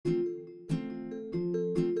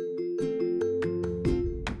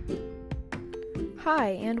Hi,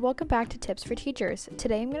 and welcome back to Tips for Teachers.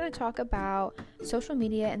 Today I'm going to talk about social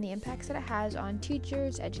media and the impacts that it has on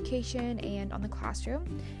teachers, education, and on the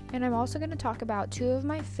classroom. And I'm also going to talk about two of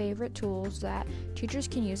my favorite tools that teachers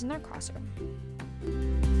can use in their classroom.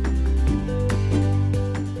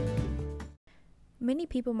 Many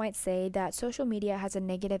people might say that social media has a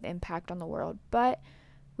negative impact on the world, but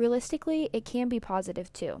realistically, it can be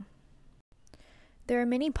positive too. There are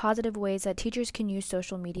many positive ways that teachers can use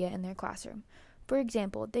social media in their classroom. For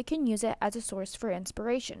example, they can use it as a source for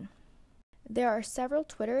inspiration. There are several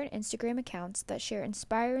Twitter and Instagram accounts that share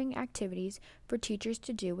inspiring activities for teachers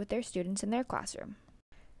to do with their students in their classroom.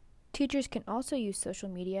 Teachers can also use social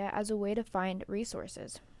media as a way to find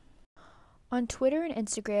resources. On Twitter and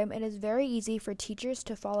Instagram, it is very easy for teachers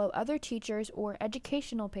to follow other teachers or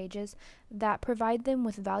educational pages that provide them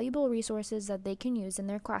with valuable resources that they can use in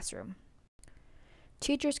their classroom.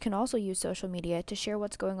 Teachers can also use social media to share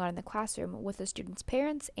what's going on in the classroom with the students'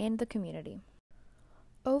 parents and the community.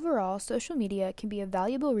 Overall, social media can be a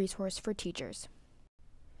valuable resource for teachers.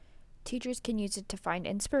 Teachers can use it to find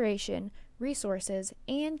inspiration, resources,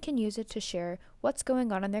 and can use it to share what's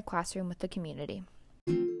going on in their classroom with the community.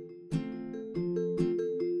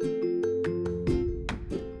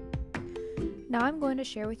 Now I'm going to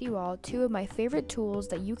share with you all two of my favorite tools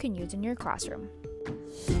that you can use in your classroom.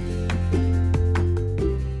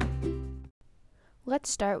 Let's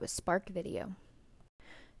start with Spark Video.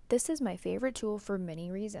 This is my favorite tool for many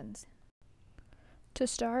reasons. To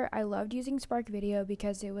start, I loved using Spark Video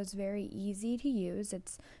because it was very easy to use.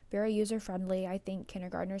 It's very user-friendly. I think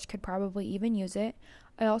kindergartners could probably even use it.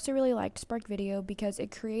 I also really liked Spark Video because it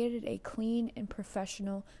created a clean and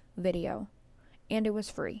professional video, and it was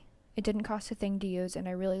free. It didn't cost a thing to use, and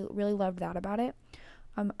I really loved that about it.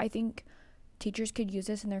 I think teachers could use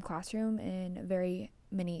this in their classroom in very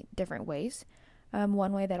many different ways.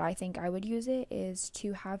 One way that I think I would use it is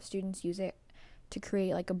to have students use it to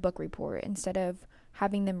create like a book report. Instead of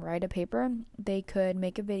having them write a paper, they could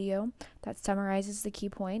make a video that summarizes the key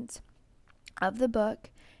points of the book,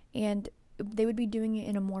 and they would be doing it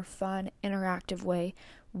in a more fun, interactive way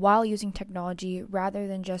while using technology rather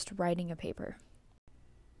than just writing a paper.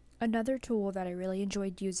 Another tool that I really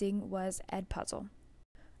enjoyed using was Edpuzzle.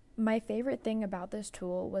 My favorite thing about this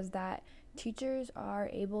tool was that teachers are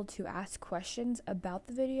able to ask questions about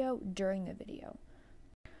the video during the video.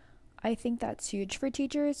 I think that's huge for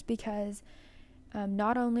teachers because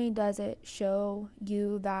not only does it show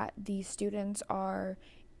you that the students are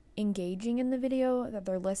engaging in the video, that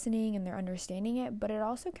they're listening and they're understanding it, but it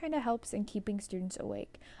also kind of helps in keeping students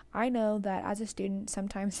awake. I know that as a student,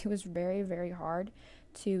 sometimes it was very, very hard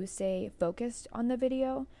to stay focused on the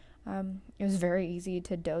video. It was very easy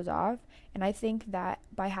to doze off, and I think that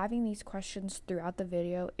by having these questions throughout the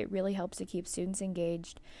video, it really helps to keep students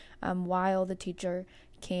engaged while the teacher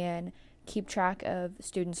can keep track of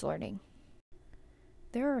students' learning.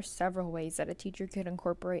 There are several ways that a teacher could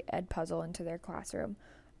incorporate Edpuzzle into their classroom.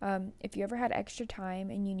 If you ever had extra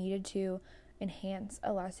time and you needed to enhance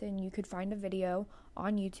a lesson, you could find a video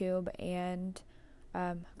on YouTube and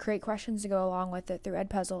create questions to go along with it through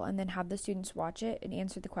Edpuzzle, and then have the students watch it and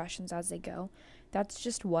answer the questions as they go. That's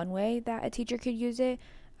just one way that a teacher could use it.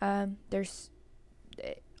 There's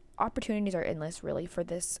opportunities are endless, really, for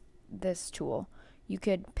this tool. You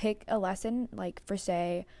could pick a lesson, like for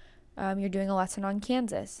say, you're doing a lesson on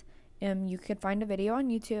Kansas. You could find a video on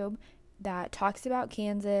YouTube that talks about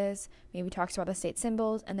Kansas, maybe talks about the state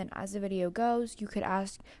symbols, and then as the video goes, you could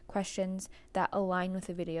ask questions that align with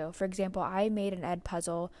the video. For example, I made an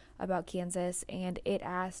Edpuzzle about Kansas, and it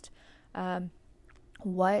asked,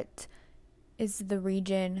 what is the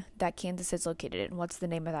region that Kansas is located in? What's the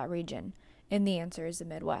name of that region? And the answer is the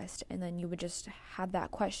Midwest. And then you would just have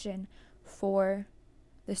that question for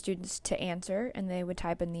the students to answer, and they would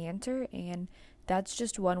type in the answer, and that's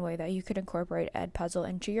just one way that you could incorporate Edpuzzle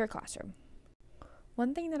into your classroom.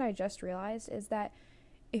 One thing that I just realized is that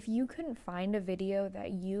if you couldn't find a video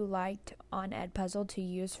that you liked on Edpuzzle to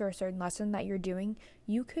use for a certain lesson that you're doing,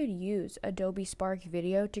 you could use Adobe Spark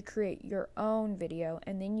Video to create your own video,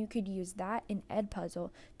 and then you could use that in Edpuzzle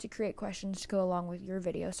to create questions to go along with your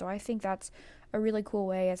video. So I think that's a really cool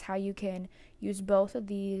way as how you can use both of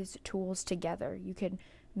these tools together. You can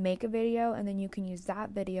make a video, and then you can use that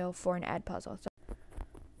video for an Edpuzzle. So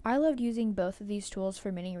I loved using both of these tools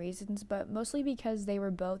for many reasons, but mostly because they were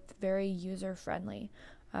both very user-friendly.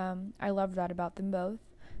 I loved that about them both.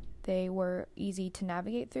 They were easy to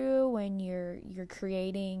navigate through when you're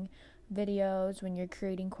creating videos, when you're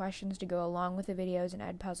creating questions to go along with the videos in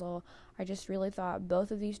Edpuzzle. I just really thought both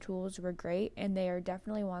of these tools were great, and they are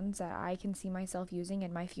definitely ones that I can see myself using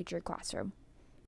in my future classroom.